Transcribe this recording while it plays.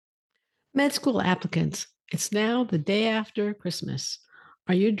Med school applicants, it's now the day after Christmas.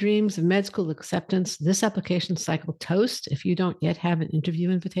 Are your dreams of med school acceptance this application cycle toast if you don't yet have an interview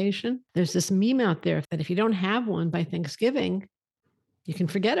invitation? There's this meme out there that if you don't have one by Thanksgiving, you can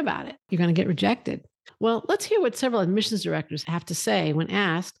forget about it. You're going to get rejected. Well, let's hear what several admissions directors have to say when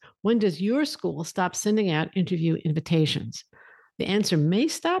asked, when does your school stop sending out interview invitations? The answer may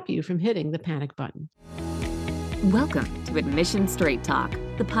stop you from hitting the panic button. Welcome to Admission Straight Talk,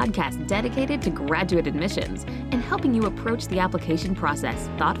 the podcast dedicated to graduate admissions and helping you approach the application process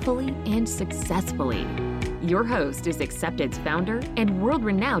thoughtfully and successfully. Your host is Accepted's founder and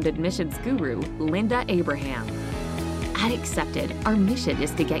world-renowned admissions guru, Linda Abraham. At Accepted, our mission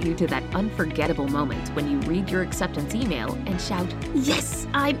is to get you to that unforgettable moment when you read your acceptance email and shout, "Yes,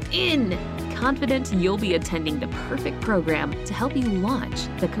 I'm in!" Confident you'll be attending the perfect program to help you launch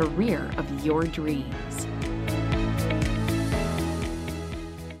the career of your dreams.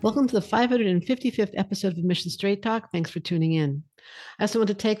 Welcome to the 555th episode of Admission Straight Talk. Thanks for tuning in. I also want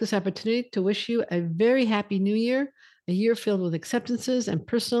to take this opportunity to wish you a very happy new year, a year filled with acceptances and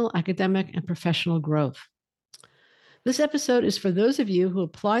personal, academic, and professional growth. This episode is for those of you who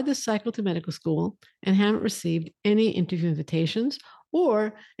applied this cycle to medical school and haven't received any interview invitations,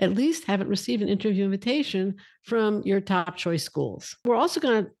 or at least haven't received an interview invitation from your top choice schools. We're also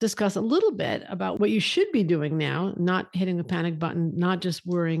going to discuss a little bit about what you should be doing now, not hitting the panic button, not just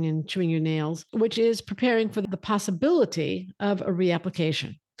worrying and chewing your nails, which is preparing for the possibility of a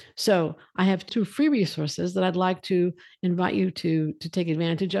reapplication. So I have two free resources that I'd like to invite you to take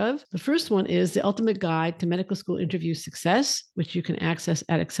advantage of. The first one is the Ultimate Guide to Medical School Interview Success, which you can access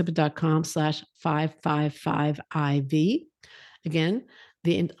at accepted.com/555IV. Again,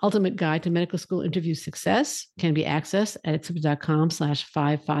 the Ultimate Guide to Medical School Interview Success can be accessed at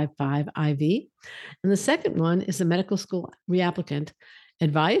accepted.com/555IV. And the second one is the Medical School Reapplicant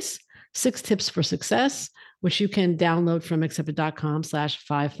Advice, 6 Tips for Success, which you can download from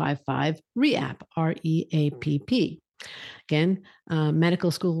accepted.com/555REAPP, REAPP. Again, Medical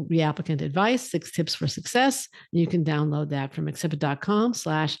School Reapplicant Advice, 6 Tips for Success. You can download that from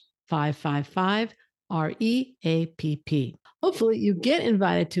accepted.com/555REAPP. Hopefully, you get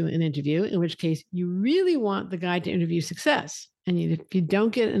invited to an interview, in which case you really want the guide to interview success. And if you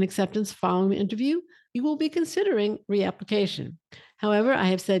don't get an acceptance following the interview, you will be considering reapplication. However, I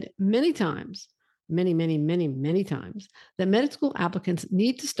have said many times, many times, that medical school applicants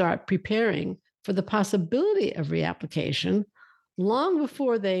need to start preparing for the possibility of reapplication long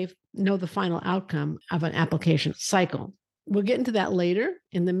before they know the final outcome of an application cycle. We'll get into that later.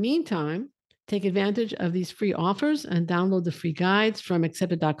 In the meantime, take advantage of these free offers and download the free guides from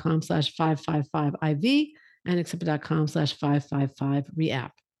accepted.com/555IV and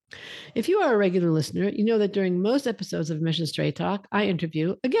accepted.com/555REAPP. If you are a regular listener, you know that during most episodes of Admission Straight Talk, I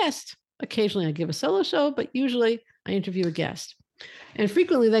interview a guest. Occasionally I give a solo show, but usually I interview a guest. And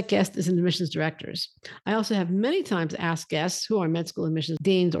frequently that guest is an admissions directors. I also have many times asked guests who are med school admissions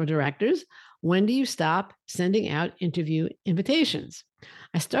deans or directors, when do you stop sending out interview invitations?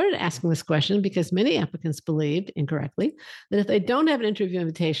 I started asking this question because many applicants believed, incorrectly, that if they don't have an interview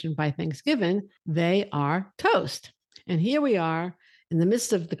invitation by Thanksgiving, they are toast. And here we are in the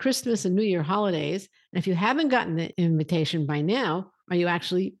midst of the Christmas and New Year holidays. And if you haven't gotten the invitation by now, are you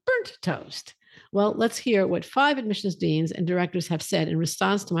actually burnt toast? Well, let's hear what 5 admissions deans and directors have said in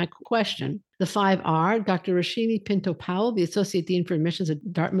response to my question. The 5 are Dr. Roshini Pinto-Powell, the Associate Dean for Admissions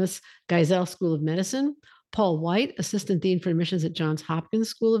at Dartmouth's Geisel School of Medicine; Paul White, Assistant Dean for Admissions at Johns Hopkins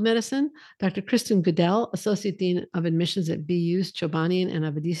School of Medicine; Dr. Kristen Goodell, Associate Dean of Admissions at BU's Chobanian and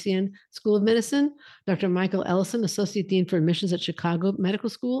Avedisian School of Medicine; Dr. Michael Ellison, Associate Dean for Admissions at Chicago Medical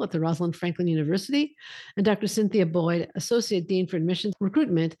School at the Rosalind Franklin University; and Dr. Cynthia Boyd, Associate Dean for Admissions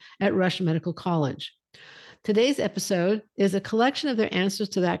Recruitment at Rush Medical College. Today's episode is a collection of their answers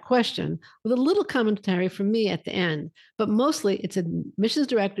to that question with a little commentary from me at the end, but mostly it's admissions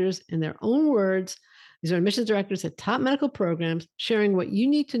directors in their own words. These are admissions directors at top medical programs sharing what you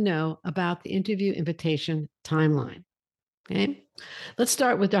need to know about the interview invitation timeline. Okay, let's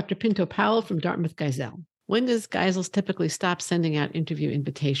start with Dr. Pinto-Powell from Dartmouth Geisel. When does Geisel typically stop sending out interview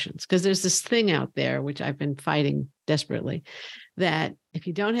invitations? Because there's this thing out there, which I've been fighting desperately, that if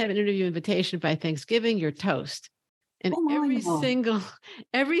you don't have an interview invitation by Thanksgiving, you're toast. And every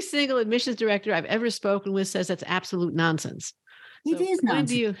single admissions director I've ever spoken with says that's absolute nonsense. It is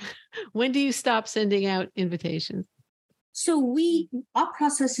nonsense. When do you stop sending out invitations? So our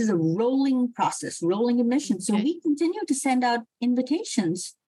process is a rolling process, rolling admissions. So we continue to send out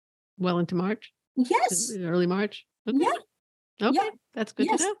invitations. Well into March? Yes. Early March? Okay. Yeah. Okay. Yeah. That's good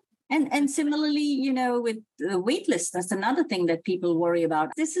to know. And similarly, with the wait list, that's another thing that people worry about.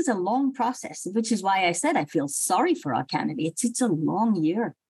 This is a long process, which is why I said I feel sorry for our candidates. It's a long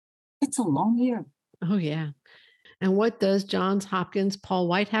year. It's a long year. Oh, yeah. And what does Johns Hopkins Paul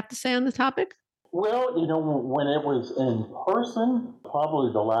White have to say on the topic? Well, when it was in person,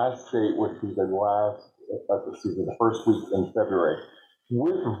 probably the last date would be the first week in February.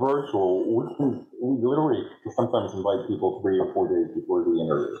 With virtual, we literally sometimes invite people 3 or 4 days before the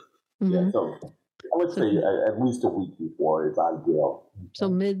interview. Mm-hmm. Yeah, so I would say at least a week before is ideal. So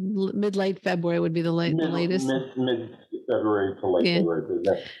late February would be the latest. Mid February to late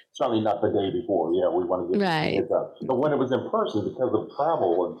February. Certainly not the day before. Yeah, we want to get it up. But when it was in person, because of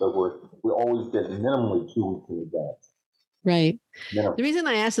travel and so forth, we always get minimally 2 weeks in advance. Right. Minimum. The reason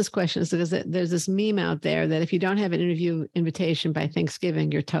I ask this question is because there's this meme out there that if you don't have an interview invitation by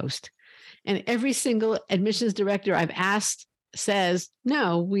Thanksgiving, you're toast. And every single admissions director I've asked says,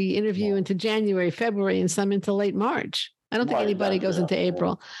 no, we interview into January, February, and some into late March. I don't think anybody goes into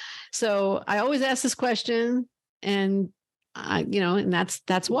April. So I always ask this question, and and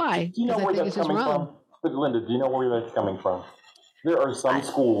that's why. Do you know where that's coming from? But Linda, do you know where that's coming from? There are some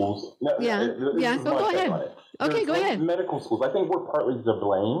schools. Go ahead. Okay, go ahead. Medical schools. I think we're partly to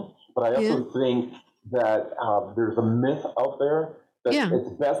blame, but I also think that there's a myth out there that it's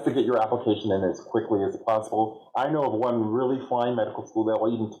best to get your application in as quickly as possible. I know of one really fine medical school that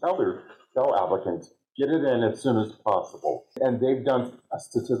will even tell applicants, get it in as soon as possible. And they've done a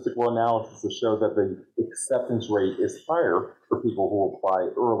statistical analysis to show that the acceptance rate is higher for people who apply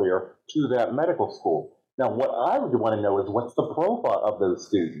earlier to that medical school. Now, what I would want to know is what's the profile of those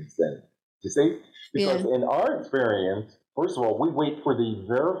students then? You see? Because in our experience, first of all, we wait for the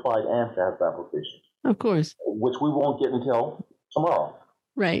verified AMCAS application. Of course. Which we won't get until tomorrow.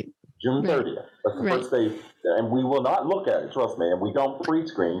 Right. June 30th. That's the first day. And we will not look at it, trust me, and we don't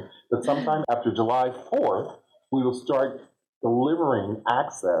pre-screen. But sometime after July 4th, we will start delivering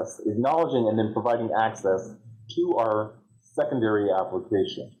access, acknowledging and then providing access to our secondary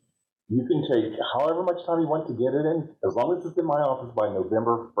application. You can take however much time you want to get it in, as long as it's in my office by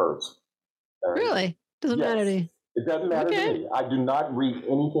November 1st. Right? Really? Doesn't matter to you? It doesn't matter to me. I do not read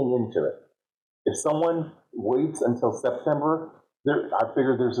anything into it. If someone waits until September, I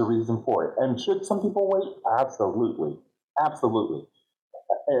figure there's a reason for it. And should some people wait? Absolutely. Absolutely.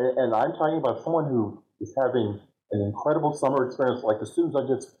 And I'm talking about someone who is having an incredible summer experience like the students I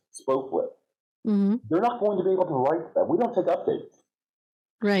just spoke with. Mm-hmm. They're not going to be able to write that. We don't take updates.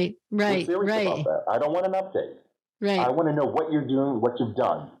 Right. We're serious about that. I don't want an update. Right. I want to know what you're doing, what you've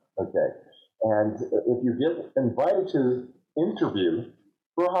done. Okay. And if you get invited to interview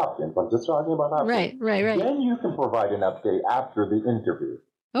for Hopkins, I'm just talking about Hopkins. Right. Then you can provide an update after the interview.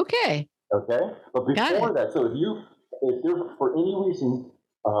 Okay. But before that, so if you're for any reason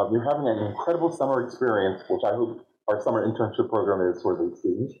you're having an incredible summer experience, which I hope our summer internship program is for these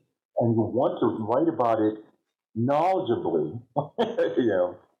students, and you want to write about it knowledgeably,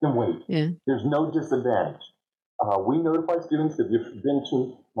 then wait. Yeah. There's no disadvantage. We notify students. If you've been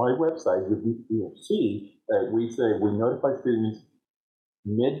to my website, you'll see that we say we notify students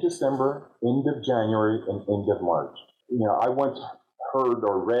mid-December, end of January, and end of March. I once heard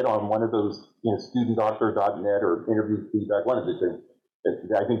or read on one of those, studentdoctor.net or interview feedback, one of the two.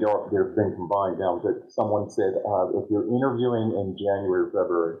 I think they've been combined now. That someone said if you're interviewing in January or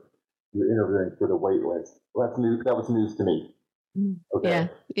February, you're interviewing for the wait list. Well, that's news. That was news to me. Okay.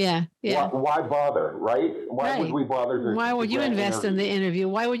 Yeah. Why bother, right? Why would we bother? Why would you invest in the interview?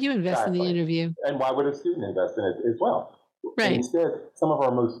 Why would you invest in the interview? And why would a student invest in it as well? Right. And instead, some of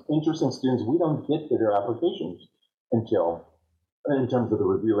our most interesting students, we don't get to their applications until, in terms of the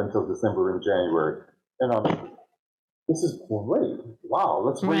review, until December and January. And this is great. Wow,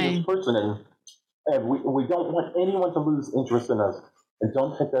 let's bring this person in. And we don't want anyone to lose interest in us, and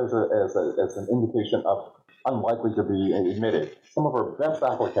don't take that as an indication of unlikely to be admitted. Some of our best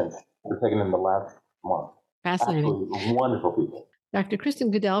applicants were taken in the last month. Fascinating. Absolutely wonderful people. Dr.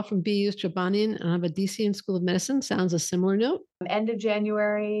 Kristen Goodell from BU's Tribanian and Avedissian School of Medicine sounds a similar note. End of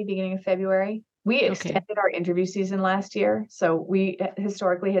January, beginning of February. We extended our interview season last year. So we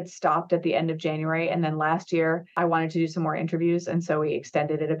historically had stopped at the end of January. And then last year, I wanted to do some more interviews. And so we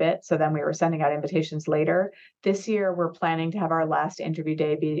extended it a bit. So then we were sending out invitations later. This year, we're planning to have our last interview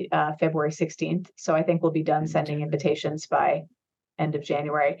day be February 16th. So I think we'll be done sending invitations by end of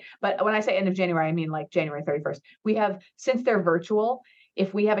January. But when I say end of January, I mean like January 31st. We have, since they're virtual,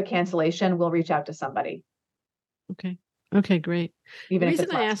 if we have a cancellation, we'll reach out to somebody. Okay, great. The reason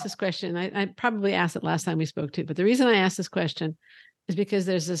I asked this this question, I probably asked it last time we spoke too, but the reason I asked this question is because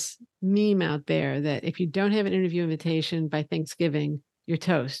there's this meme out there that if you don't have an interview invitation by Thanksgiving, you're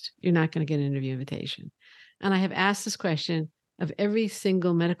toast. You're not going to get an interview invitation. And I have asked this question of every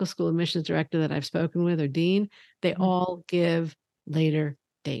single medical school admissions director that I've spoken with or dean. They all give later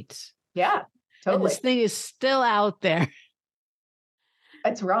dates. Yeah, totally. And this thing is still out there.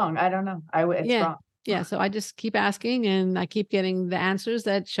 It's wrong. I don't know. It's wrong. Yeah. So I just keep asking and I keep getting the answers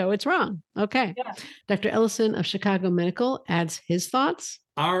that show it's wrong. Okay. Yeah. Dr. Ellison of Chicago Medical adds his thoughts.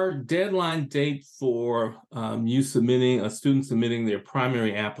 Our deadline date for a student submitting their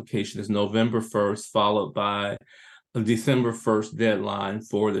primary application is November 1st, followed by a December 1st deadline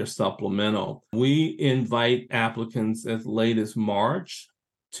for their supplemental. We invite applicants as late as March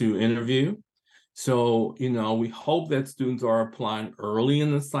to interview. So, we hope that students are applying early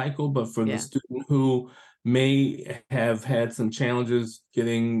in the cycle, but for the student who may have had some challenges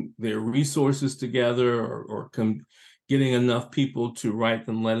getting their resources together or getting enough people to write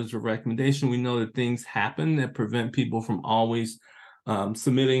them letters of recommendation, we know that things happen that prevent people from always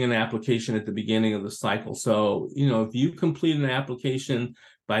submitting an application at the beginning of the cycle. So, if you complete an application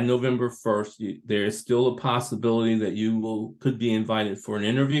by November 1st, there is still a possibility that you could be invited for an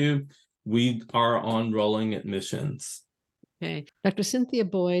interview. We are on rolling admissions. Okay. Dr. Cynthia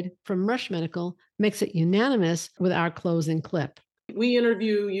Boyd from Rush Medical makes it unanimous with our closing clip. We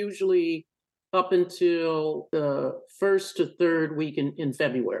interview usually up until the first to third week in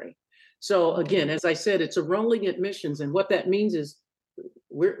February. So again, as I said, it's a rolling admissions. And what that means is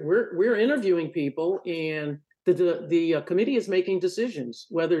we're interviewing people, and the committee is making decisions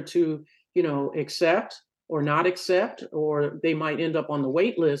whether to, accept or not accept, or they might end up on the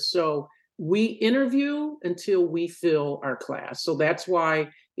wait list. So we interview until we fill our class. So that's why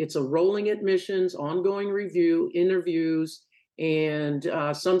it's a rolling admissions, ongoing review, interviews, and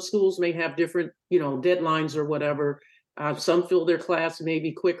some schools may have different, deadlines or whatever. Some fill their class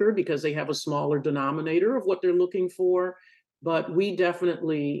maybe quicker because they have a smaller denominator of what they're looking for. But we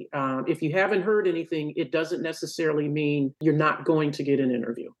definitely, if you haven't heard anything, it doesn't necessarily mean you're not going to get an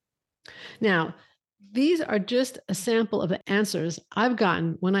interview. Now, these are just a sample of the answers I've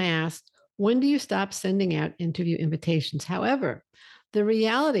gotten when I asked, when do you stop sending out interview invitations? However, the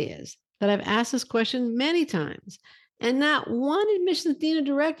reality is that I've asked this question many times, and not one admissions dean or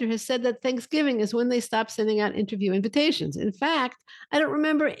director has said that Thanksgiving is when they stop sending out interview invitations. In fact, I don't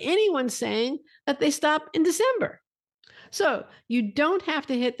remember anyone saying that they stop in December. So you don't have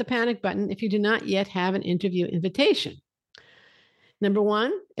to hit the panic button if you do not yet have an interview invitation. Number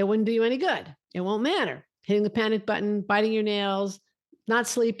one, it wouldn't do you any good. It won't matter. Hitting the panic button, biting your nails, not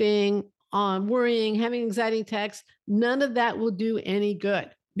sleeping, worrying, having anxiety attacks, none of that will do any good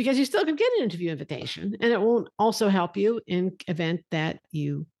because you still can get an interview invitation, and it won't also help you in event that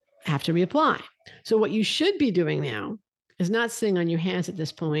you have to reapply. So what you should be doing now is not sitting on your hands at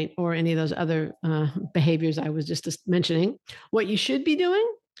this point or any of those other behaviors I was just mentioning. What you should be doing,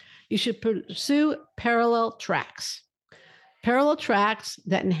 you should pursue parallel tracks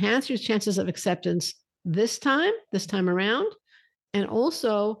that enhance your chances of acceptance this time around, and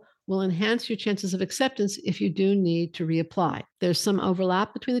also will enhance your chances of acceptance if you do need to reapply. There's some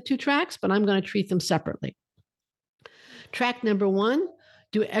overlap between the two tracks, but I'm going to treat them separately. Track number one,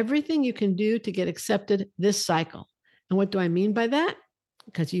 do everything you can do to get accepted this cycle. And what do I mean by that?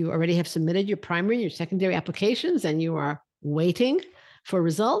 Because you already have submitted your primary and your secondary applications and you are waiting for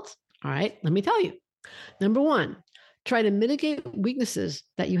results. All right, let me tell you. Number one, try to mitigate weaknesses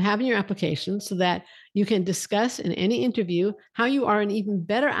that you have in your application so that you can discuss in any interview how you are an even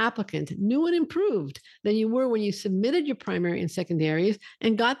better applicant, new and improved than you were when you submitted your primary and secondaries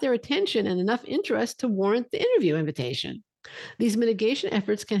and got their attention and enough interest to warrant the interview invitation. These mitigation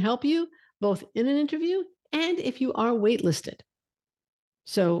efforts can help you both in an interview and if you are waitlisted.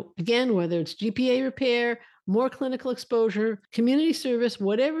 So again, whether it's GPA repair, more clinical exposure, community service,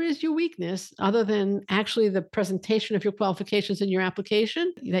 whatever is your weakness, other than actually the presentation of your qualifications in your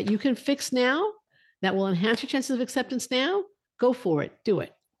application that you can fix now, that will enhance your chances of acceptance now, go for it, do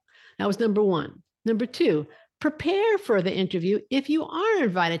it. That was number one. Number two, prepare for the interview if you are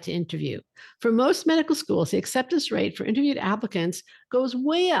invited to interview. For most medical schools, the acceptance rate for interviewed applicants goes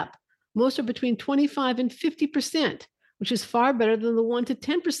way up. Most are between 25 and 50%. Which is far better than the 1 to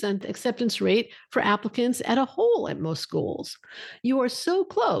 10% acceptance rate for applicants at a whole at most schools. You are so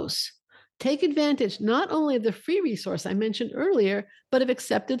close. Take advantage not only of the free resource I mentioned earlier, but of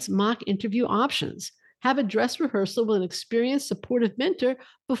acceptance mock interview options. Have a dress rehearsal with an experienced, supportive mentor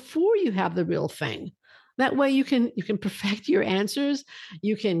before you have the real thing. That way you can perfect your answers.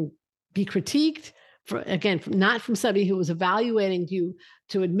 You can be critiqued. Not from somebody who was evaluating you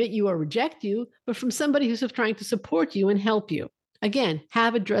to admit you or reject you, but from somebody who's trying to support you and help you. Again,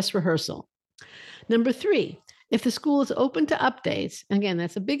 have a dress rehearsal. Number three, If the school is open to updates, again,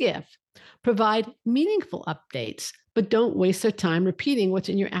 that's a big if, provide meaningful updates, but don't waste their time repeating what's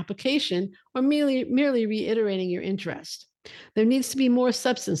in your application or merely reiterating your interest. There needs to be more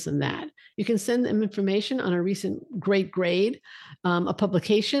substance than that. You can send them information on a recent great grade, a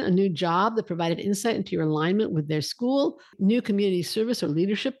publication, a new job that provided insight into your alignment with their school, new community service or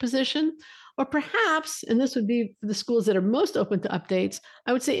leadership position, or perhaps, and this would be for the schools that are most open to updates,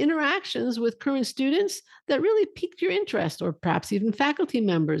 I would say interactions with current students that really piqued your interest, or perhaps even faculty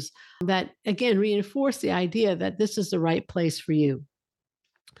members that, again, reinforce the idea that this is the right place for you.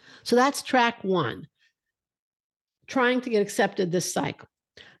 So that's track one, trying to get accepted this cycle.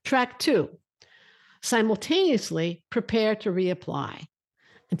 Track two, simultaneously prepare to reapply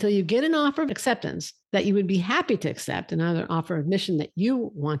until you get an offer of acceptance that you would be happy to accept, another offer of admission that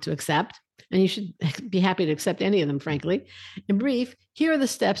you want to accept, and you should be happy to accept any of them, frankly. In brief, here are the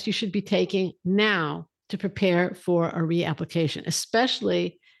steps you should be taking now to prepare for a reapplication,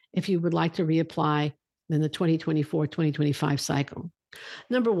 especially if you would like to reapply in the 2024-2025 cycle.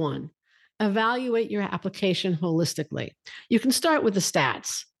 Number one, evaluate your application holistically. You can start with the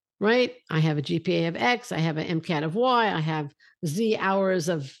stats, right? I have a GPA of X, I have an MCAT of Y, I have Z hours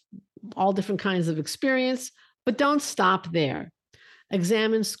of all different kinds of experience, but don't stop there.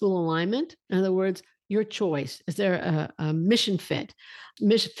 Examine school alignment. In other words, your choice. Is there a mission fit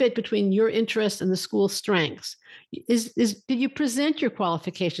between your interests and the school's strengths? Did you present your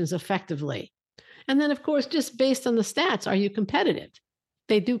qualifications effectively? And then, of course, just based on the stats, are you competitive?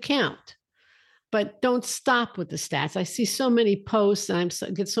 They do count. But don't stop with the stats. I see so many posts and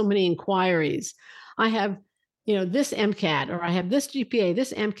I get so many inquiries. I have, this MCAT, or I have this GPA,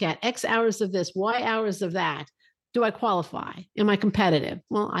 this MCAT, X hours of this, Y hours of that. Do I qualify? Am I competitive?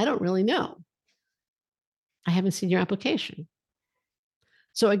 Well, I don't really know. I haven't seen your application.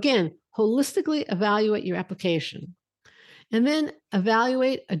 So again, holistically evaluate your application. And then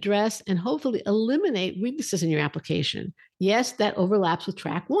evaluate, address, and hopefully eliminate weaknesses in your application. Yes, that overlaps with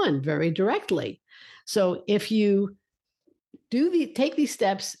track one very directly. So if you take these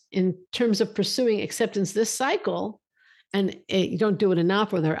steps in terms of pursuing acceptance this cycle, and you don't do it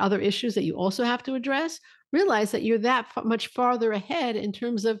enough, or there are other issues that you also have to address, realize that you're that much farther ahead in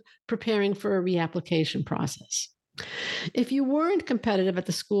terms of preparing for a reapplication process. If you weren't competitive at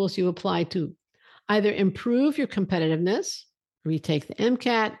the schools you applied to, either improve your competitiveness, retake the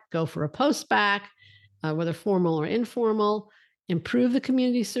MCAT, go for a post-bac, whether formal or informal, improve the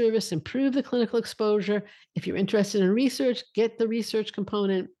community service, improve the clinical exposure. If you're interested in research, get the research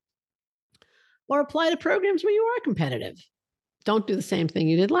component, or apply to programs where you are competitive. Don't do the same thing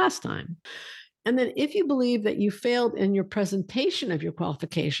you did last time. And then if you believe that you failed in your presentation of your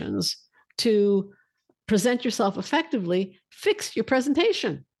qualifications to present yourself effectively, fix your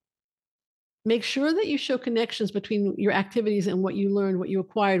presentation. Make sure that you show connections between your activities and what you learned, what you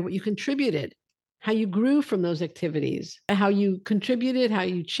acquired, what you contributed, how you grew from those activities, how you contributed, how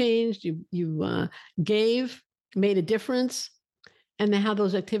you changed, you gave, made a difference, and then how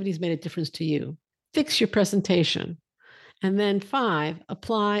those activities made a difference to you. Fix your presentation. And then 5,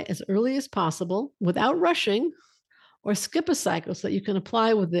 apply as early as possible without rushing, or skip a cycle so that you can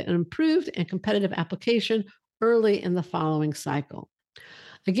apply with an improved and competitive application early in the following cycle.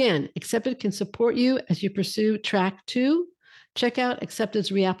 Again, Accepted can support you as you pursue track 2. Check out Accepted's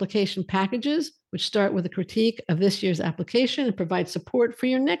reapplication packages, which start with a critique of this year's application and provide support for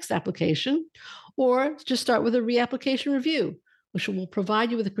your next application, or just start with a reapplication review, which will provide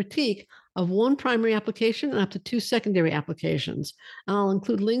you with a critique of one primary application and up to 2 secondary applications. And I'll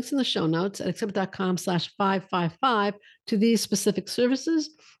include links in the show notes at accepted.com/555 to these specific services,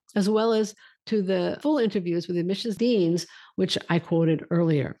 as well as to the full interviews with admissions deans, which I quoted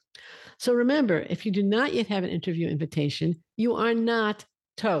earlier. So remember, if you do not yet have an interview invitation, you are not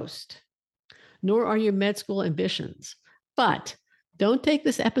toast, nor are your med school ambitions. But don't take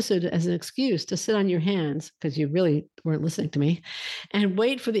this episode as an excuse to sit on your hands, because you really weren't listening to me, and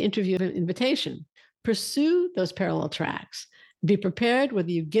wait for the interview invitation. Pursue those parallel tracks. Be prepared whether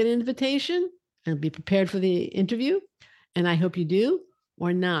you get an invitation, and be prepared for the interview. And I hope you do,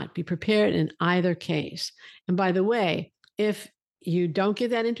 or not. Be prepared in either case. And by the way, if you don't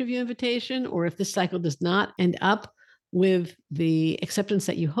get that interview invitation, or if this cycle does not end up with the acceptance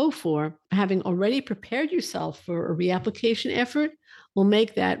that you hope for, having already prepared yourself for a reapplication effort will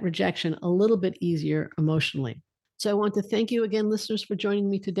make that rejection a little bit easier emotionally. So I want to thank you again, listeners, for joining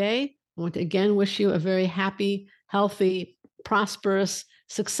me today. I want to again wish you a very happy, healthy, prosperous,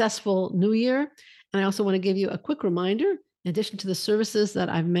 successful new year. And I also want to give you a quick reminder, in addition to the services that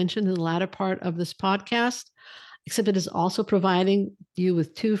I've mentioned in the latter part of this podcast, Accepted is also providing you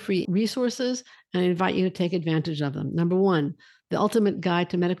with 2 free resources, and I invite you to take advantage of them. Number 1, the Ultimate Guide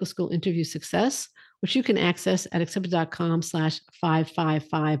to Medical School Interview Success, which you can access at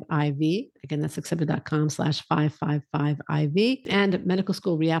accepted.com/555IV. Again, that's accepted.com/555IV. And Medical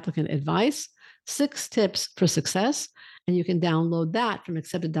School Reapplicant Advice, 6 tips for success. And you can download that from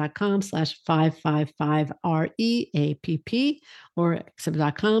accepted.com/555REAPP or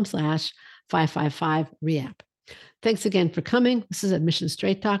accepted.com/555REAP. Thanks again for coming. This is Admission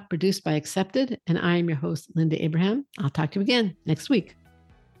Straight Talk, produced by Accepted, and I am your host, Linda Abraham. I'll talk to you again next week.